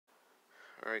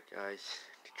Alright guys,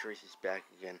 Tracy's back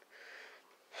again.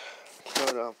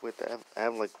 Start off with, I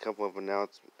have like a couple of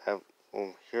announcements.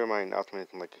 Here are my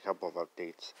announcements and like a couple of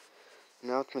updates.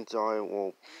 Announcements are,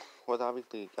 well,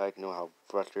 obviously you guys know how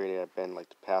frustrated I've been like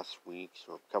the past weeks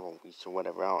or a couple of weeks or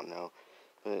whatever, I don't know.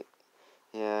 But,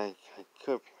 yeah, I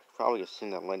could probably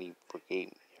assume that Lenny forgave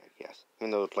me, I guess.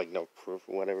 Even though it's like no proof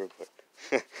or whatever,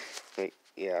 but, like,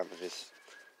 yeah, but just,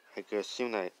 I could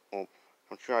assume that, well,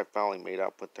 I'm sure I finally made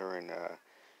up with her and,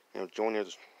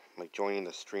 joining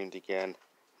the streams again.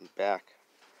 I'm back.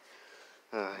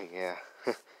 Yeah.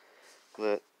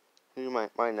 But here my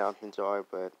announcements are,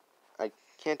 but I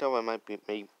can't tell if I might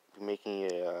be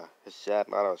making a sad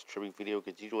Lotto's tribute video,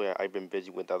 because usually I've been busy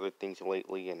with other things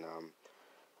lately, and,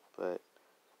 but,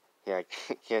 yeah,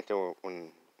 I can't tell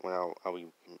when I'll be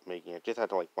making it. Just have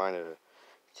to, like, find a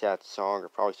sad song, or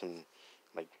probably some,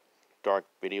 like, dark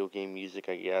video game music,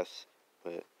 I guess,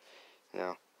 but, you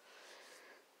know,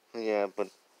 yeah, but,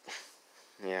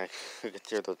 yeah, I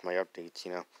consider those my updates,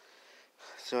 you know.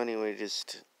 So anyway,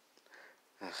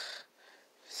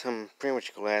 so I'm pretty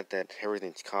much glad that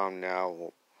everything's calm now.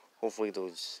 Well, hopefully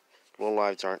those low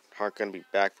lives aren't gonna be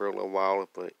back for a little while.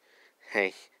 But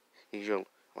hey, you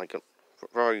like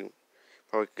probably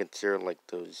consider like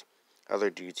those other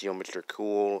dudes, Mr.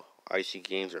 Cool, Icy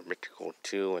Games, or Mr. Cool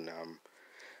 2, and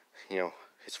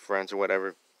his friends or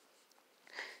whatever.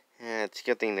 Yeah, it's a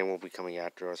good thing they won't be coming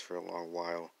after us for a long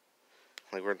while.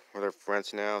 Like we're their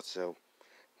friends now, so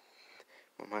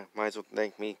might as well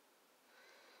thank me.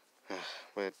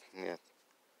 But yeah,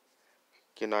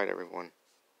 good night, everyone.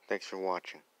 Thanks for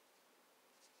watching.